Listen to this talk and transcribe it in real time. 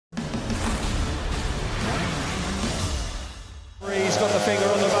got the finger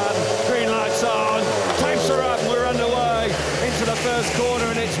on the button. Green light's on. Tapes are up. We're underway into the first corner,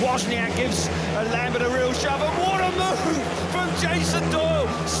 and it's Wozniak gives Lambert a real shove. And what a move from Jason Doyle.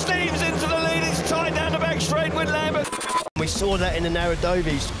 Steams into the lead. It's tight down the back straight with Lambert. We saw that in the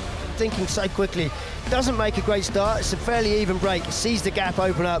Narradovis. Thinking so quickly, doesn't make a great start. It's a fairly even break, sees the gap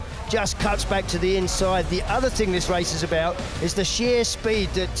open up, just cuts back to the inside. The other thing this race is about is the sheer speed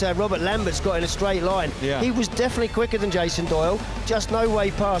that Robert Lambert's got in a straight line. Yeah. He was definitely quicker than Jason Doyle, just no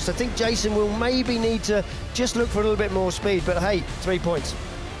way past. I think Jason will maybe need to just look for a little bit more speed, but hey, 3 points.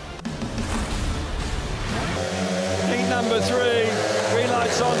 Heat number 3, green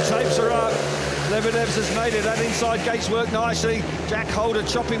lights on, tapes are up. Lebedevs has made it. That inside gates work nicely. Jack Holder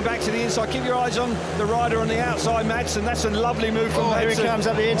chopping back to the inside. Keep your eyes on the rider on the outside, Madsen. That's a lovely move from Madsen. Here he comes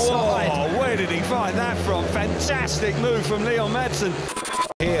up the inside. Oh, where did he find that from? Fantastic move from Leon Madsen.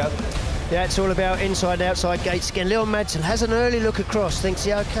 Here. Yeah, it's all about inside and outside gates again. Leon Madsen has an early look across, thinks,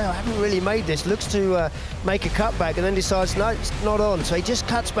 yeah, okay, I haven't really made this. Looks to make a cutback and then decides, no, it's not on. So he just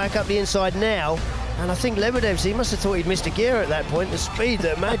cuts back up the inside now. And I think Lebedevs, he must have thought he'd missed a gear at that point, the speed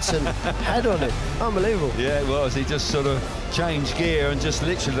that Madsen had on it. Unbelievable. Yeah, it was. He just sort of changed gear and just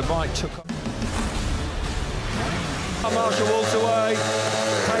literally the bike took off. Marshall walks away,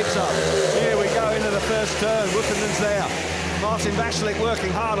 tapes up. Here we go into the first turn. Woofenden's there. Martin Vashlik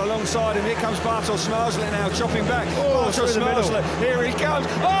working hard alongside him. Here comes Bartosz Smarzlik now, chopping back. Bartosz Smarzlik, here he comes.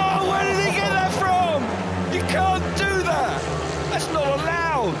 Oh, where did he get that from? You can't do that. That's not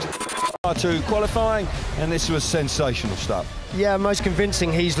allowed. R2 qualifying, and this was sensational stuff. Yeah, most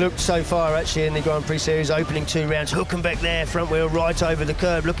convincing he's looked so far actually in the Grand Prix Series, opening 2 rounds. Hülkenberg there, front wheel right over the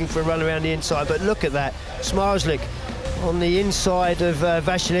curb, looking for a run around the inside. But look at that, Smarzlik on the inside of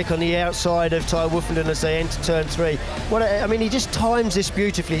Vashlik, on the outside of Ty Woofenden as they enter turn 3. I mean, he just times this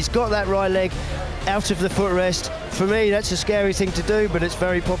beautifully. He's got that right leg out of the footrest. For me, that's a scary thing to do, but it's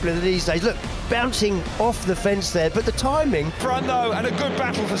very popular these days. Look, bouncing off the fence there, but the timing. Front though, and a good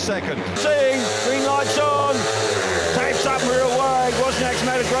battle for second. Seeing, green lights on, tapes up, we're away. Wozniak's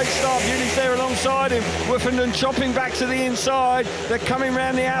made a great start. Beauty's there alongside him. Woofenden chopping back to the inside. They're coming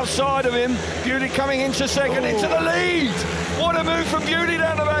round the outside of him. Beauty coming into second, into the lead. What a move from Beauty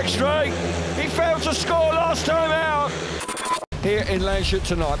down the back straight. He failed to score last time out. Here in Landshut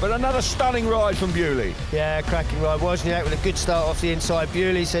tonight, but another stunning ride from Bewley. Yeah, cracking ride. Wozniak with a good start off the inside.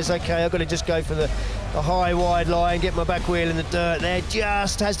 Bewley says, okay, I've got to just go for the high, wide line, get my back wheel in the dirt there.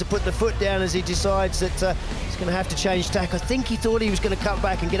 Just has to put the foot down as he decides that he's going to have to change tack. I think he thought he was going to cut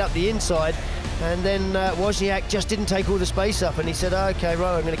back and get up the inside, and then Wozniak just didn't take all the space up, and he said, okay,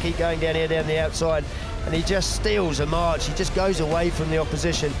 right, I'm going to keep going down here, down the outside, and he just steals a march. He just goes away from the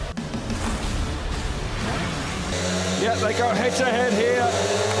opposition. Yeah, they go head-to-head here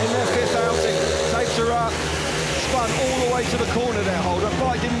in their 5th outing. Tapes are up. Spun all the way to the corner there, Holder.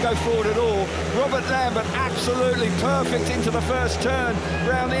 Bike didn't go forward at all. Robert Lambert absolutely perfect into the first turn.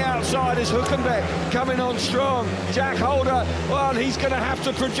 Round the outside is Hülkenberg coming on strong. Jack Holder, well, he's going to have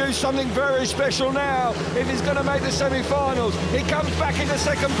to produce something very special now if he's going to make the semi-finals. He comes back into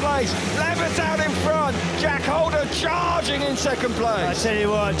second place. Lambert's out in front. Jack Holder charging in second place. I tell you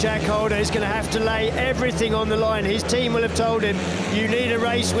what, Jack Holder is going to have to lay everything on the line. His team will have told him, you need a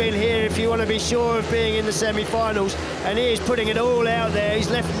race win here if you want to be sure of being in the semi-finals. And he is putting it all out there. He's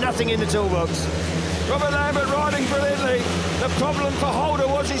left nothing in the toolbox. Robert Lambert riding brilliantly. The problem for Holder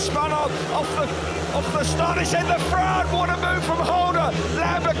was he spun off the start. It's in the front. What a move from Holder.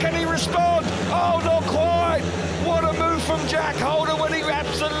 Lambert, can he respond? Oh, not quite. What a move from Jack Holder when he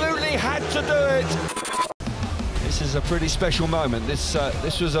absolutely had to do it. This is a pretty special moment. This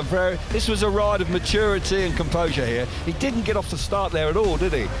was a ride of maturity and composure here. He didn't get off the start there at all,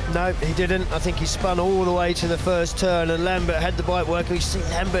 did he? No, he didn't. I think he spun all the way to the first turn, and Lambert had the bike working. You see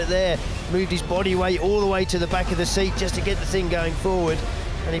Lambert there, moved his body weight all the way to the back of the seat just to get the thing going forward,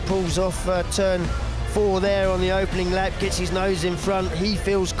 and he pulls off turn 4 there on the opening lap, gets his nose in front. He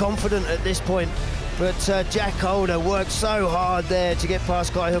feels confident at this point. But Jack Holder worked so hard there to get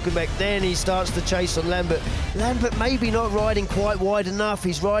past Kai Hülkenberg. Then he starts the chase on Lambert. Lambert maybe not riding quite wide enough.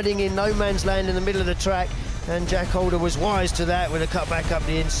 He's riding in no man's land in the middle of the track. And Jack Holder was wise to that with a cut back up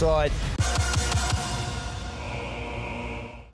the inside.